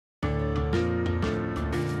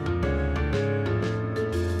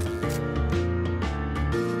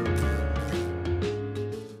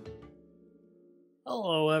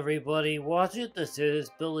Hello everybody, watch it. This is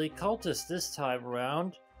Billy Cultist this time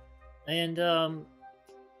around. And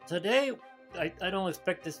today I don't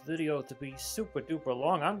expect this video to be super duper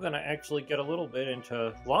long. I'm gonna actually get a little bit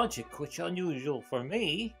into logic, which is unusual for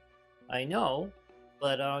me, I know.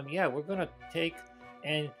 But yeah, we're gonna take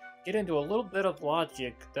and get into a little bit of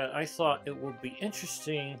logic that I thought it would be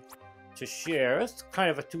interesting to share. It's kind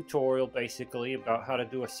of a tutorial basically about how to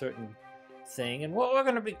do a certain thing, and what we're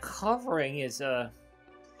going to be covering is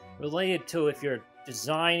related to if you're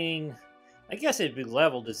designing, I guess it'd be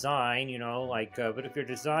level design, you know, like but if you're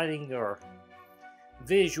designing your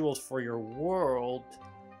visuals for your world,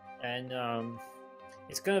 and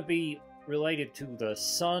it's going to be related to the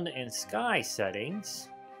sun and sky settings.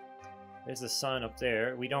 There's the sun up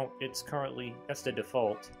there. It's currently, that's the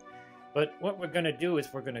default. But what we're going to do is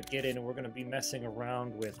we're going to get in and we're going to be messing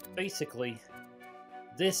around with basically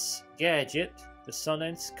this gadget, the sun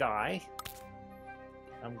and sky.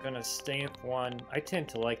 I'm gonna stamp one. I tend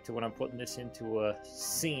to like to, when I'm putting this into a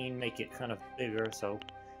scene, make it kind of bigger, so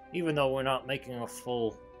even though we're not making a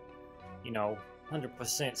full, you know,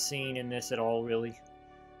 100% scene in this at all, really,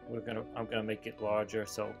 I'm gonna make it larger.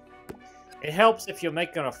 So it helps if you're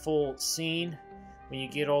making a full scene when you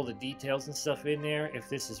get all the details and stuff in there, if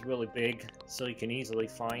this is really big, so you can easily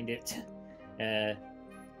find it.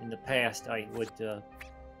 In the past, I would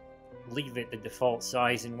leave it the default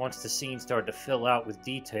size, and once the scene started to fill out with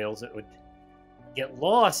details, it would get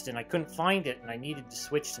lost, and I couldn't find it, and I needed to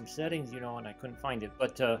switch some settings, you know, and I couldn't find it.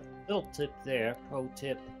 But little tip there, pro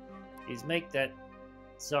tip, is make that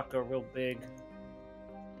sucker real big.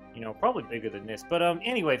 You know, probably bigger than this. But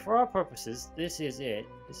anyway, for our purposes, this is it.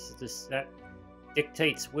 That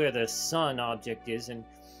dictates where the sun object is, and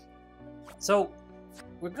so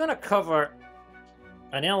we're gonna cover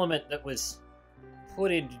an element that was put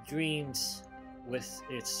into Dreams with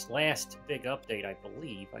its last big update, I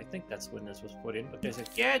believe. I think that's when this was put in, but there's a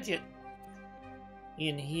gadget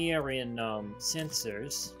in here in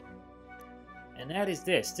sensors, and that is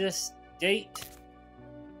this date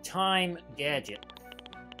time gadget.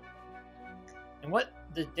 And what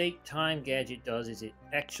the date time gadget does is it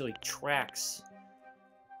actually tracks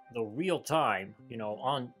the real time, you know,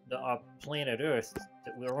 on our planet Earth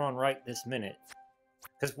that we're on right this minute.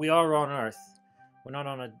 Because we are on Earth. We're not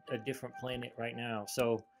on a different planet right now.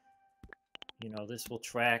 So, you know, this will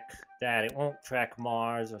track that. It won't track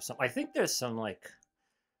Mars or something. I think there's some, like,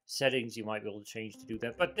 settings you might be able to change to do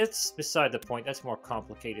that. But that's beside the point. That's more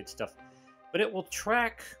complicated stuff. But it will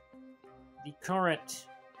track the current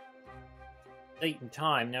date and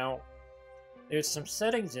time. Now, there's some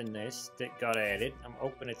settings in this that got added. I'm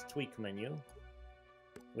opening its tweak menu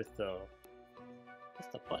with the...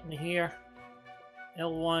 what's the button here?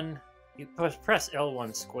 L1, you press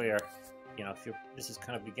L1 square, you know, if you're, this is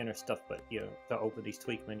kind of beginner stuff, but, you know, to open these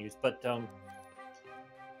tweak menus. But,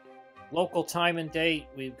 local time and date,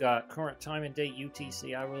 we've got current time and date,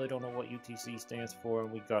 UTC, I really don't know what UTC stands for,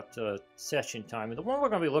 and we've got, session time. And the one we're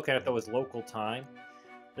going to be looking at, though, is local time.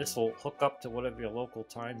 This will hook up to whatever your local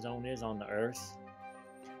time zone is on the Earth.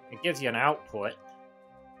 It gives you an output,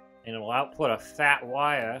 and it will output a fat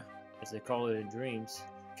wire, as they call it in Dreams,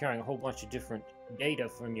 carrying a whole bunch of different data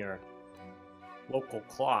from your local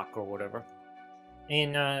clock or whatever.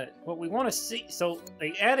 And what we want to see, so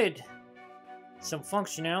they added some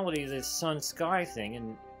functionality to this sun sky thing,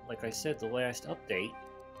 and like I said, the last update,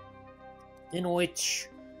 in which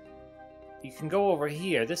you can go over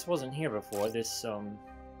here. This wasn't here before, this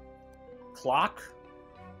clock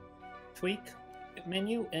tweak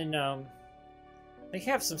menu, and they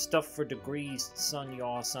have some stuff for degrees, sun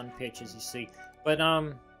yaw, sun pitch, as you see. But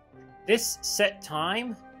this set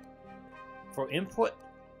time for input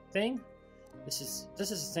thing, this is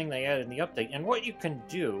the thing they added in the update. And what you can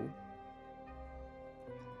do,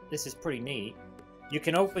 this is pretty neat. You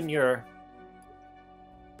can open your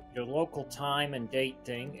local time and date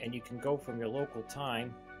thing, and you can go from your local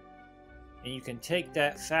time, and you can take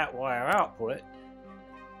that fat wire output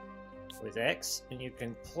with X, and you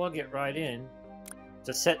can plug it right in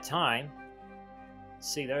to set time.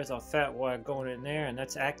 See, there's our fat wire going in there, and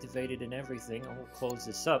that's activated and everything. And we'll close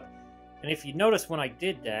this up. And if you notice when I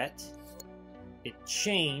did that, it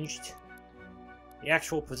changed the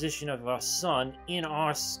actual position of our sun in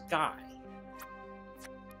our sky.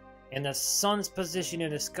 And the sun's position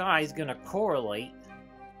in the sky is going to correlate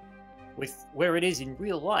with where it is in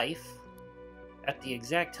real life at the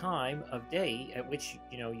exact time of day at which,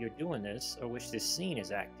 you know, you're doing this, or which this scene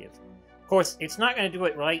is active. Of course, it's not going to do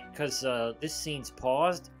it right because this scene's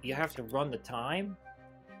paused. You have to run the time.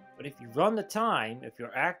 But if you run the time, if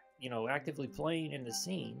you're actively playing in the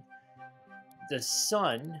scene, the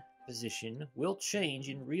sun position will change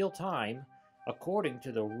in real time according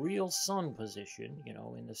to the real sun position, you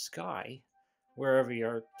know, in the sky, wherever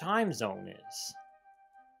your time zone is.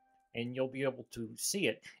 And you'll be able to see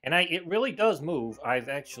it. And it really does move. I've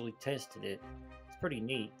actually tested it. It's pretty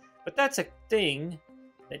neat. But that's a thing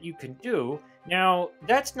that you can do. Now,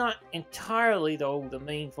 that's not entirely, though, the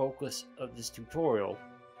main focus of this tutorial.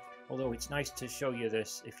 Although it's nice to show you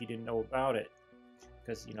this if you didn't know about it.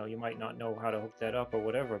 Because, you know, you might not know how to hook that up or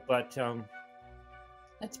whatever. But,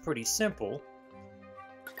 that's pretty simple.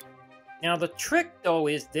 Now, the trick, though,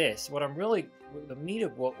 is this. What I'm really... the meat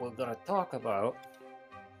of what we're going to talk about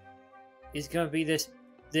is going to be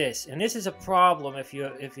this. And this is a problem if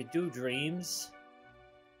you do Dreams,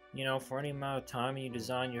 you know, for any amount of time, and you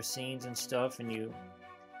design your scenes and stuff, and you...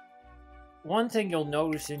 One thing you'll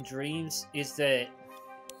notice in Dreams is that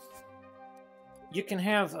you can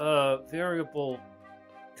have a variable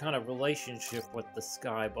kind of relationship with the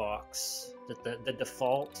skybox. The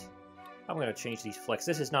default... I'm going to change these flex.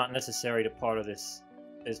 This is not necessary to part of this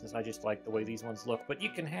business. I just like the way these ones look. But you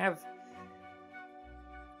can have,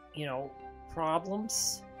 you know,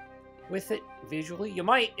 problems with it visually. You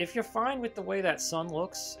might, if you're fine with the way that sun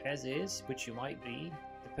looks as is, which you might be,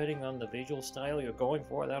 depending on the visual style you're going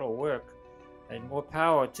for, that'll work. And more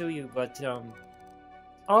power to you. But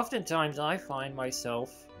oftentimes I find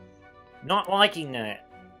myself not liking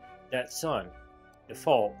that sun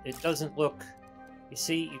default. It doesn't look... You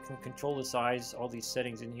see, you can control the size, all these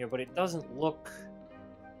settings in here, but it doesn't look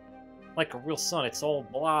like a real sun. It's all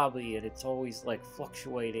blobby, and it's always, like,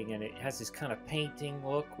 fluctuating, and it has this kind of painting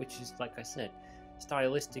look, which is, like I said,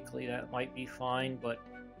 stylistically that might be fine, but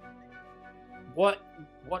what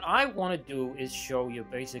I want to do is show you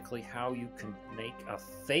basically how you can make a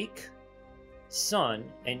fake sun,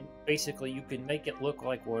 and basically you can make it look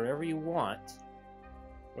like whatever you want.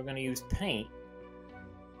 We're going to use paint,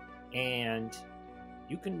 and...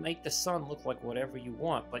 you can make the sun look like whatever you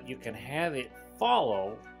want, but you can have it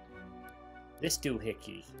follow this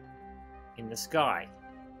doohickey in the sky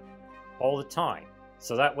all the time.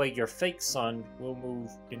 So that way your fake sun will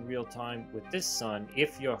move in real time with this sun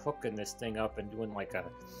if you're hooking this thing up and doing like a,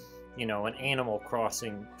 you know, an Animal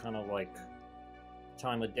Crossing kind of like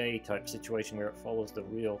time of day type situation where it follows the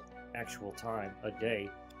real actual time of day.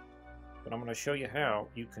 But I'm going to show you how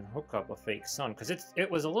you can hook up a fake sun, because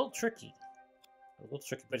it was a little tricky. But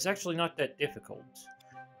it's actually not that difficult.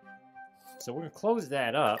 So we're going to close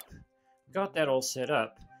that up. Got that all set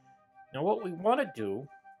up. Now what we want to do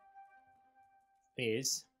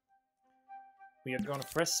is we are going to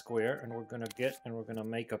press square, and we're going to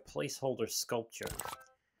make a placeholder sculpture.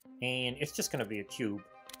 And it's just going to be a cube.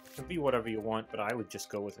 It can be whatever you want, but I would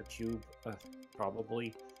just go with a cube,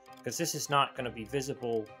 probably. Because this is not going to be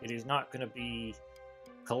visible. It is not going to be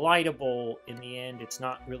collidable in the end. It's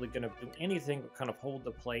not really going to do anything but kind of hold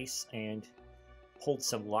the place and hold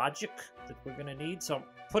some logic that we're going to need. So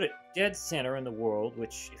put it dead center in the world,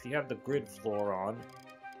 which if you have the grid floor on,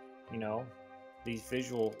 you know, these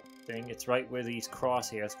visual thing, it's right where these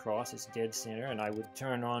crosshairs cross. It's dead center, and I would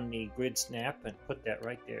turn on the grid snap and put that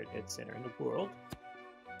right there, dead center in the world.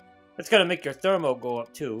 It's going to make your thermo go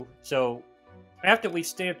up too. So after we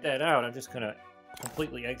stamp that out, I'm just going to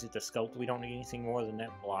completely exit the sculpt. We don't need anything more than that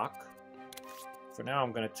block. For now,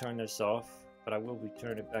 I'm going to turn this off, but I will be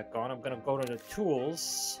turning it back on. I'm going to go to the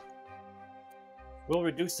tools. We'll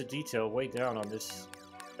reduce the detail way down on this.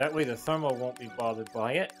 That way the thermal won't be bothered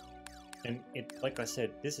by it. And like I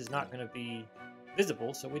said, this is not going to be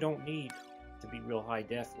visible, so we don't need to be real high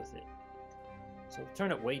def with it. So we'll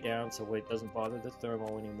turn it way down so it doesn't bother the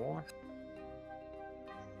thermal anymore.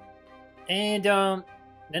 And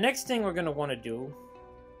the next thing we're going to want to do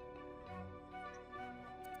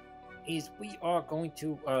is we are going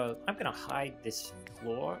to, I'm going to hide this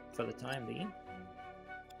floor for the time being.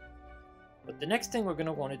 But the next thing we're going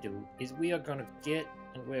to want to do is we are going to get,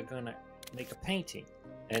 and we're going to make a painting.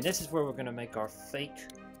 And this is where we're going to make our fake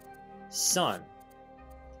sun.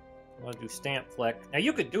 I'm going to do stamp fleck. Now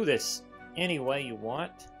you could do this any way you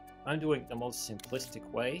want. I'm doing the most simplistic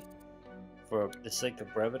way for the sake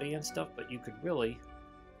of brevity and stuff, but you could really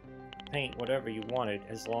paint whatever you wanted,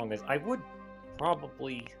 as long as... I would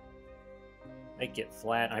probably make it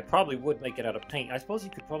flat. I probably would make it out of paint. I suppose you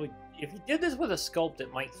could probably... If you did this with a sculpt,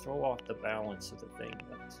 it might throw off the balance of the thing,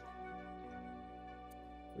 but...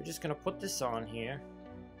 We're just going to put this on here.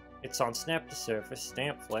 It's on snap to surface,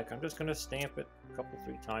 stamp fleck. I'm just going to stamp it a couple,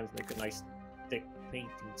 3 times, make a nice thick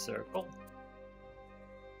painting circle.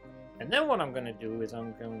 And then what I'm going to do is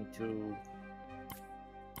I'm going to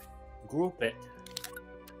group it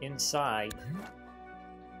inside.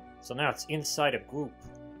 So now it's inside a group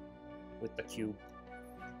with the cube.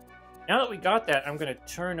 Now that we got that, I'm going to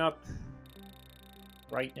turn up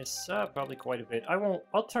brightness probably quite a bit.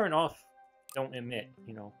 I'll turn off don't emit,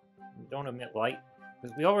 you know. Don't emit light.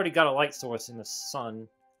 Because we already got a light source in the sun,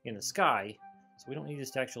 in the sky. So we don't need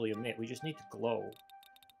this to actually emit. We just need to glow.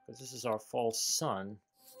 Because this is our false sun.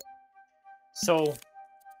 So,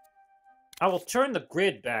 I will turn the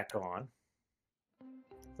grid back on.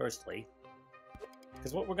 Firstly.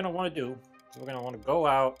 Because what we're going to want to do is we're going to want to go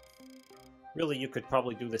out. Really, you could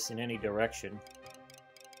probably do this in any direction.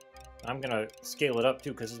 I'm going to scale it up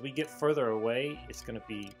too, because as we get further away, it's going to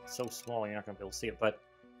be so small you're not going to be able to see it. But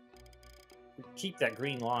keep that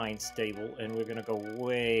green line stable, and we're going to go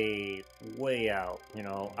way, way out. You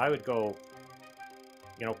know, I would go,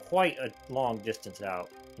 you know, quite a long distance out,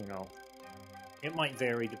 you know. It might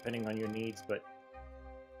vary depending on your needs, but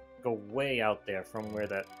go way out there from where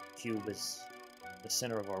that cube is, the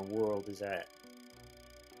center of our world is at.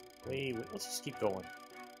 Let's just keep going.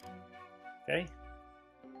 Okay?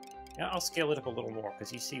 Yeah, I'll scale it up a little more,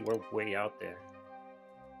 because you see we're way out there.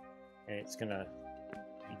 And it's gonna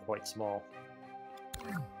be quite small.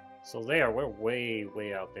 So there, we're way,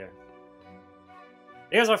 way out there.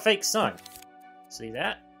 There's our fake sun. See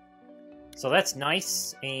that? So that's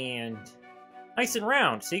nice and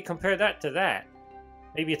round. See, compare that to that.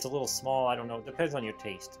 Maybe it's a little small, I don't know. It depends on your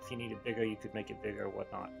taste. If you need it bigger, you could make it bigger or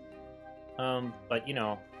whatnot. But, you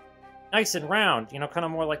know, nice and round. You know, kind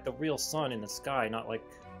of more like the real sun in the sky, not like...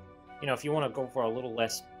 You know, if you want to go for a little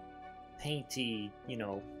less painty, you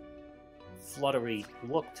know, fluttery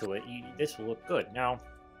look to it, this will look good. Now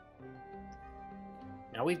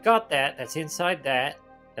we've got that. That's inside that.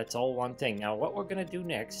 That's all one thing. Now, what we're going to do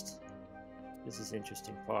next, this is the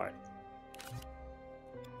interesting part.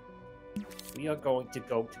 We are going to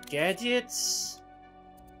go to Gadgets.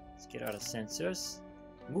 Let's get out of Sensors.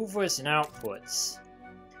 Movers and Outputs.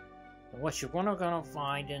 And what you're going to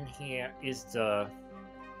find in here is the...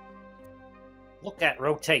 Look at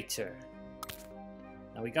Rotator.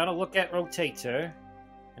 Now we gotta look at Rotator,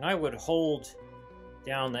 and I would hold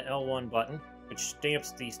down the L1 button, which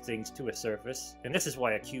stamps these things to a surface. And this is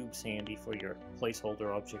why a cube's handy for your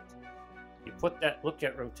placeholder object. You put that Look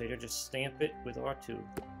at Rotator, just stamp it with R2.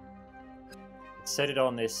 Set it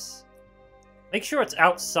on this. Make sure it's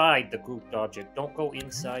outside the grouped object. Don't go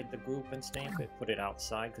inside the group and stamp it. Put it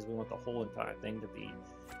outside, because we want the whole entire thing to be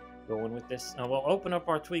going with this. Now we'll open up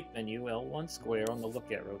our tweak menu, L1 square on the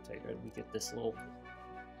Look at Rotator, and we get this little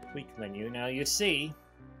tweak menu. Now you see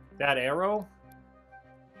that arrow?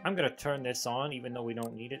 I'm going to turn this on, even though we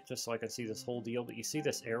don't need it, just so I can see this whole deal. But you see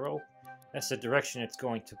this arrow? That's the direction it's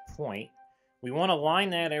going to point. We want to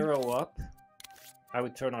line that arrow up. I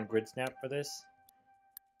would turn on Grid Snap for this.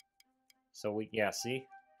 So yeah, see?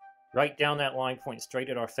 Right down that line, point straight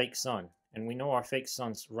at our fake sun. And we know our fake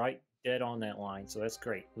sun's right dead on that line, so that's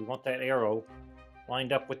great. We want that arrow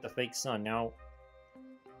lined up with the fake sun. Now,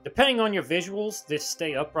 depending on your visuals, this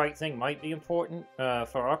stay upright thing might be important.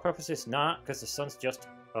 For our purposes, not, because the sun's just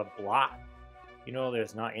a blot. You know,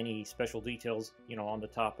 there's not any special details, you know, on the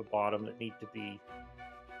top or bottom that need to be,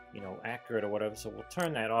 you know, accurate or whatever, so we'll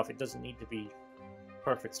turn that off. It doesn't need to be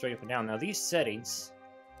perfect straight up and down. Now, these settings,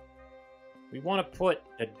 we want to put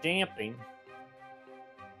the damping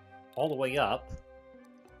all the way up.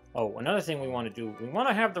 Oh, another thing we want to do, we want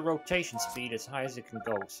to have the rotation speed as high as it can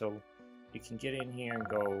go. So you can get in here and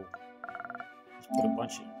go, just put a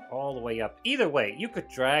bunch of, all the way up. Either way, you could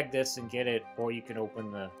drag this and get it, or you can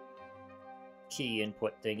open the key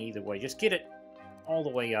input thing. Either way, just get it all the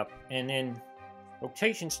way up. And then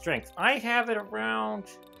rotation strength. I have it around,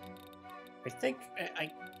 I think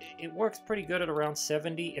it works pretty good at around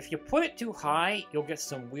 70. If you put it too high, you'll get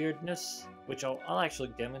some weirdness, which I'll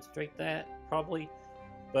actually demonstrate that, probably.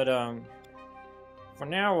 But, for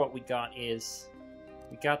now, what we got is,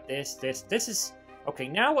 we got this is, okay,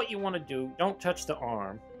 now what you want to do, don't touch the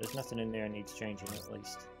arm. There's nothing in there that needs changing, at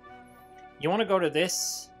least. You want to go to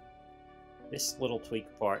this little tweak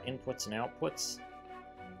part, inputs and outputs.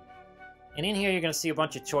 And in here, you're going to see a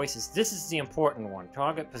bunch of choices. This is the important one,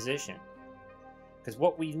 target position. Because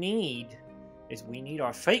what we need is we need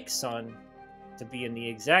our fake sun to be in the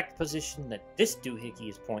exact position that this doohickey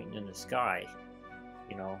is pointing in the sky.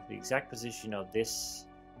 You know, the exact position of this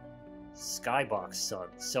skybox sun.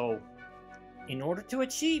 So, in order to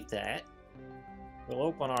achieve that, we'll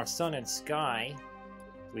open our sun and sky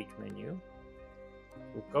tweak menu.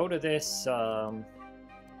 We'll go to this,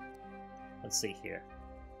 let's see here.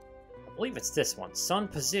 I believe it's this one. Sun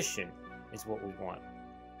position is what we want.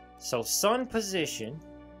 So, sun position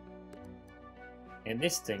and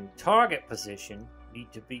this thing, target position,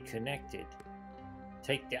 need to be connected.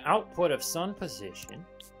 Take the output of sun position,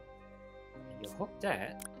 and you hook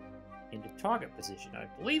that into target position. I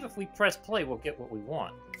believe if we press play, we'll get what we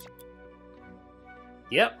want.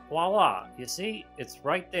 Yep, voila. You see? It's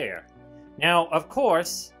right there. Now, of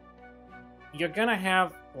course, you're going to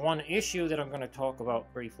have one issue that I'm going to talk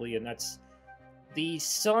about briefly, and that's the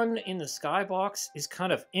sun in the skybox is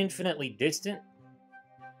kind of infinitely distant,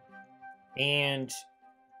 and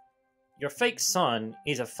your fake sun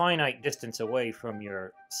is a finite distance away from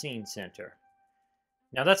your scene center.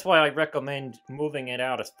 Now, that's why I recommend moving it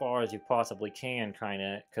out as far as you possibly can, kind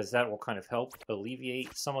of, because that will kind of help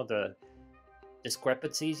alleviate some of the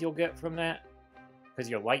discrepancies you'll get from that. Because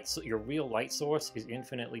your real light source is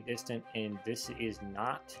infinitely distant, and this is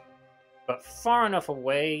not. But far enough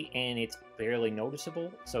away, and it's barely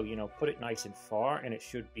noticeable. So, you know, put it nice and far, and it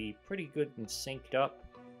should be pretty good and synced up.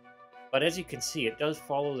 But as you can see, it does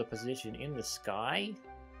follow the position in the sky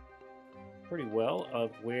pretty well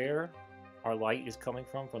of where our light is coming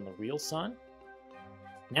from the real sun.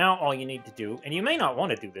 Now all you need to do, and you may not want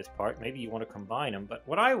to do this part, maybe you want to combine them, but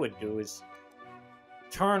what I would do is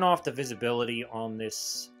turn off the visibility on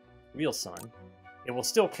this real sun. It will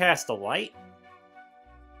still cast the light,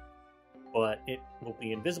 but it will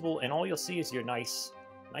be invisible, and all you'll see is your nice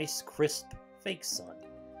crisp fake sun.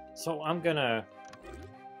 So I'm gonna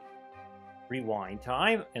rewind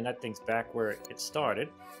time, and that thing's back where it started.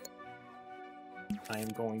 I'm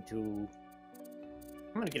going to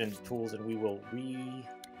get into tools, and we will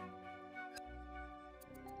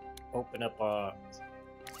open up,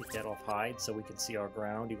 take that off hide so we can see our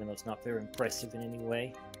ground, even though it's not very impressive in any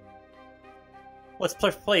way. Let's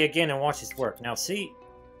play again and watch this work. Now see,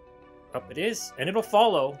 up it is, and it'll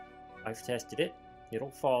follow. I've tested it.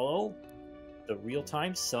 It'll follow the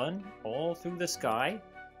real-time sun all through the sky.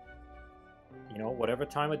 You know, whatever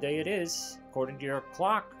time of day it is, according to your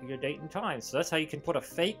clock, your date and time. So that's how you can put a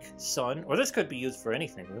fake sun, or this could be used for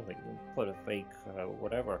anything, really. You can put a fake,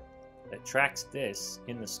 whatever, that tracks this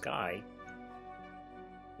in the sky,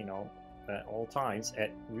 you know, at all times,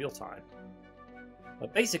 at real time.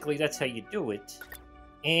 But basically, that's how you do it.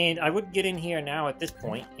 And I would get in here now at this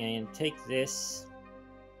point and take this,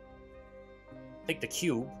 take the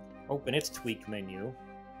cube, open its tweak menu,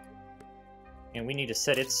 and we need to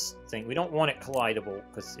set its thing. We don't want it collidable,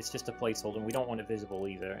 because it's just a placeholder, and we don't want it visible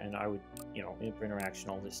either. And I would, you know, interaction,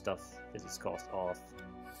 all this stuff, physics cost off.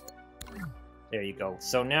 There you go.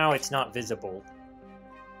 So now it's not visible,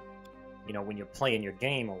 you know, when you're playing your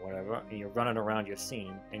game or whatever, and you're running around your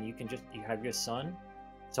scene, and you can just, you have your sun.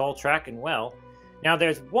 It's all tracking well. Now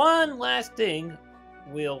there's one last thing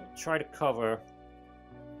we'll try to cover,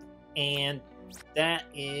 and that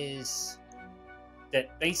is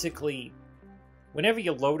that basically, whenever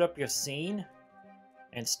you load up your scene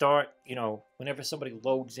and start, you know, whenever somebody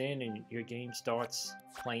loads in and your game starts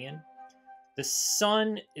playing, the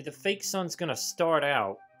sun, the fake sun's going to start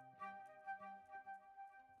out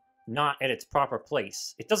not at its proper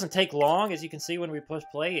place. It doesn't take long, as you can see when we push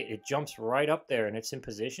play. It jumps right up there and it's in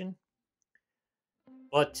position.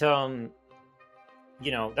 But,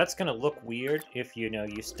 you know, that's going to look weird if, you know,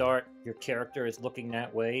 you start, your character is looking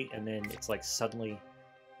that way, and then it's like suddenly,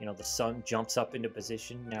 you know, the sun jumps up into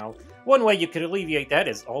position. Now, one way you could alleviate that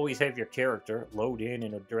is always have your character load in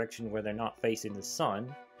a direction where they're not facing the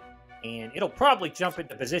sun. And it'll probably jump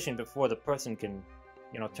into position before the person can,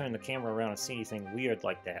 you know, turn the camera around and see anything weird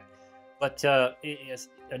like that. But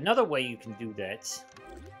another way you can do that,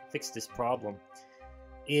 fix this problem,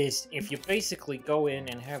 is if you basically go in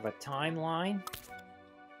and have a timeline.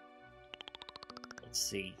 Let's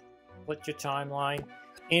see. Put your timeline.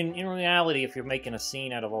 In reality, if you're making a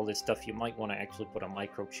scene out of all this stuff, you might want to actually put a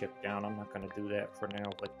microchip down. I'm not going to do that for now,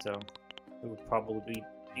 but it would probably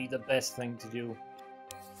be the best thing to do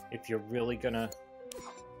if you're really going to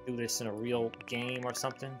do this in a real game or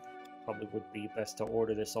something. Probably would be best to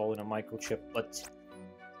order this all in a microchip, but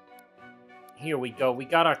here we go. We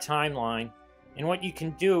got our timeline, and what you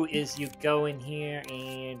can do is you go in here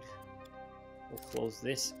and we'll close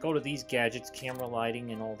this. Go to these gadgets, camera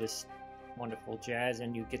lighting, and all this wonderful jazz,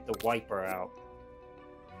 and you get the wiper out.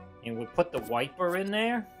 And we'll put the wiper in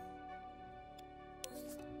there.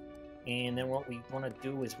 And then what we want to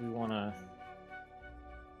do is we want to,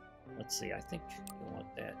 let's see, I think we want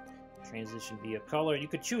that transition via color. You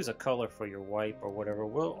could choose a color for your wipe or whatever.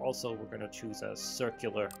 We're going to choose a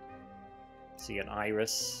circular, see, an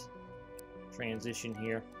iris transition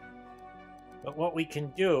here. But what we can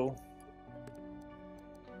do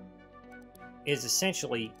is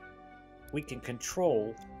essentially we can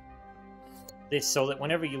control this so that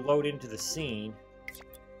whenever you load into the scene,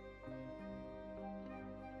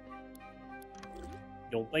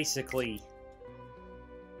 you'll basically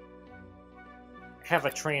have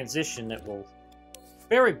a transition that will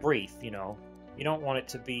very brief, you know. You don't want it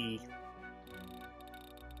to be...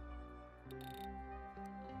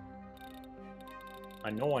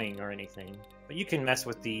 annoying or anything. But you can mess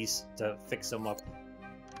with these to fix them up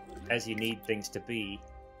as you need things to be.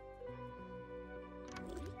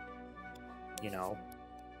 You know.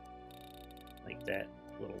 Like that.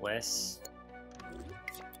 A little less.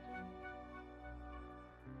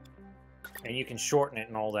 And you can shorten it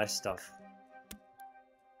and all that stuff.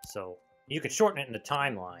 So, you can shorten it in the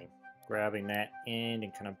timeline. Grabbing that end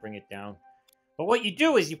and kind of bring it down. But what you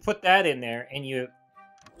do is you put that in there and you...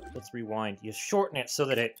 Let's rewind. You shorten it so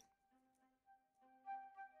that it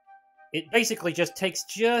basically just takes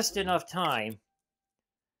just enough time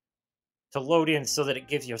to load in so that it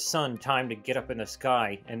gives your sun time to get up in the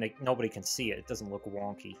sky and nobody can see it. It doesn't look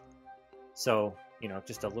wonky. So, you know,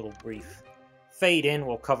 just a little brief fade in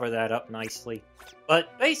will cover that up nicely.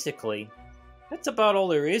 But basically, that's about all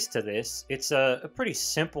there is to this. It's a pretty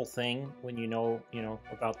simple thing when you know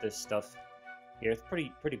about this stuff here. It's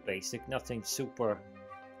pretty basic. Nothing super,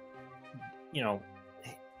 you know,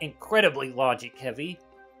 incredibly logic heavy.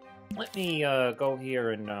 Let me go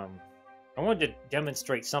here and I wanted to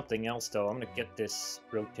demonstrate something else though. I'm gonna get this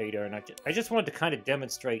rotator and I just wanted to kind of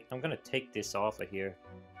demonstrate. I'm gonna take this off of here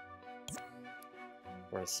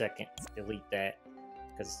for a second. Delete that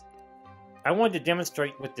because I wanted to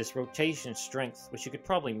demonstrate with this rotation strength, which you could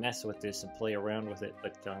probably mess with this and play around with it,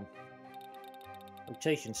 but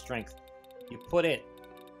rotation strength, you put it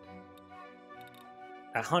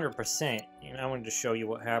 100%, and I wanted to show you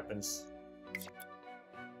what happens.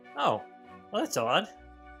 Oh, well that's odd.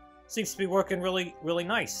 Seems to be working really, really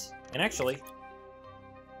nice. And actually,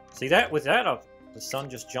 see that? With that up, the sun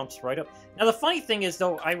just jumps right up. Now the funny thing is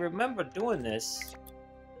though, I remember doing this.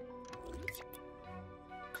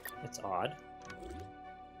 It's odd.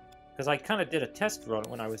 Because I kind of did a test run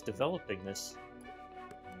when I was developing this.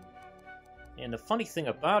 And the funny thing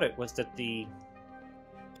about it was that the...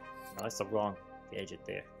 Oh, that's the wrong gadget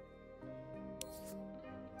there.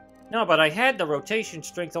 No, but I had the rotation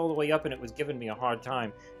strength all the way up and it was giving me a hard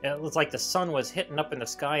time. It was like the sun was hitting up in the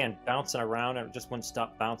sky and bouncing around and it just wouldn't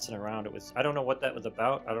stop bouncing around. It was... I don't know what that was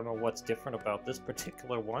about. I don't know what's different about this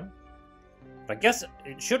particular one. But I guess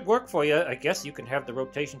it should work for you. I guess you can have the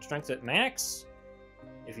rotation strength at max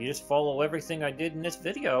if you just follow everything I did in this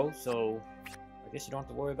video. So I guess you don't have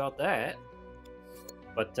to worry about that.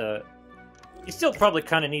 But you still probably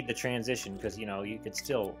kind of need the transition because, you know, you could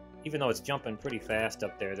still... Even though it's jumping pretty fast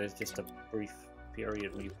up there, there's just a brief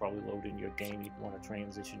period when you probably load in your game. You'd want to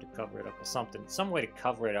transition to cover it up or something. Some way to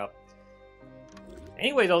cover it up.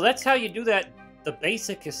 Anyway, though, that's how you do that. The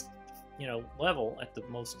basicest, you know, level at the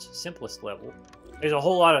most simplest level. There's a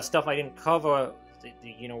whole lot of stuff I didn't cover that,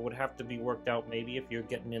 you know, would have to be worked out maybe if you're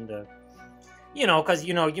getting into... You know, because,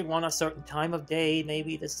 you know, you want a certain time of day.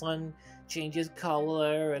 Maybe the sun changes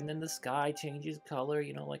color and then the sky changes color,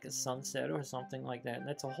 you know, like a sunset or something like that. And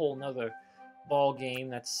that's a whole nother ball game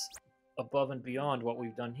that's above and beyond what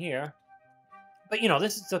we've done here. But, you know,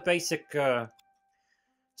 this is a basic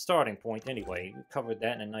starting point anyway. We covered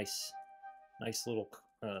that in a nice little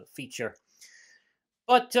feature.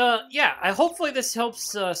 But, yeah, hopefully this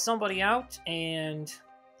helps somebody out. And...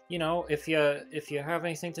 You know, if you have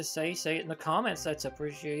anything to say it in the comments. That's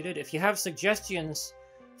appreciated. If you have suggestions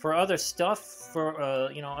for other stuff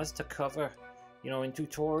for you know, us to cover, you know, in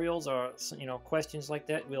tutorials or, you know, questions like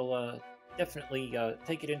that, we'll definitely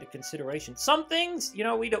take it into consideration. Some things, you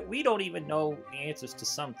know, we don't even know the answers to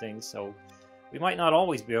some things, so we might not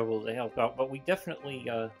always be able to help out. But we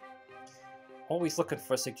definitely always looking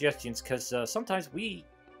for suggestions because sometimes we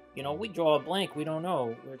draw a blank. We don't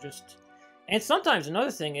know. We're just... And sometimes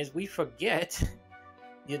another thing is we forget,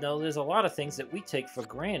 you know, there's a lot of things that we take for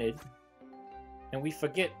granted, and we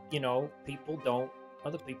forget, you know,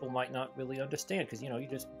 other people might not really understand, because, you know, you're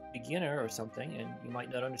just a beginner or something, and you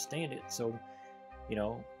might not understand it, so, you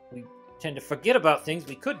know, we tend to forget about things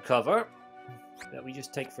we could cover that we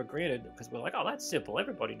just take for granted, because we're like, oh, that's simple,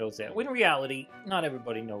 everybody knows that. When in reality, not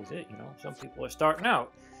everybody knows it, you know, some people are starting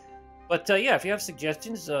out. But, yeah, if you have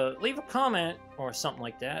suggestions, leave a comment or something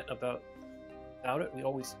like that about it. We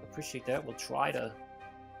always appreciate that. We'll try to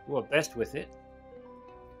do our best with it.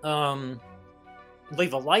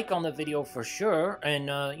 Leave a like on the video for sure, and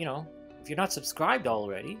you know, if you're not subscribed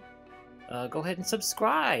already, go ahead and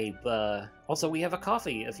subscribe. Also, we have a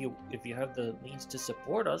coffee. If you have the means to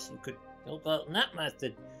support us, you could help out in that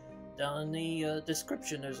method. Down in the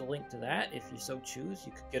description, there's a link to that. If you so choose,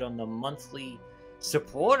 you could get on the monthly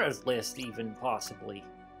supporters list, even possibly.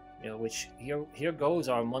 You know, which here goes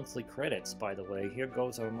our monthly credits, by the way. Here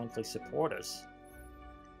goes our monthly supporters.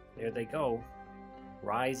 There they go.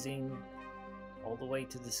 Rising all the way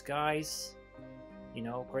to the skies. You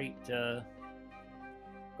know, great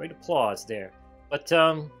applause there. But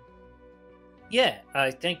yeah,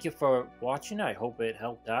 I thank you for watching. I hope it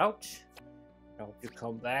helped out. I hope you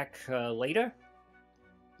come back later.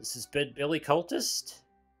 This has been Billy Cultist.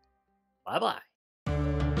 Bye bye.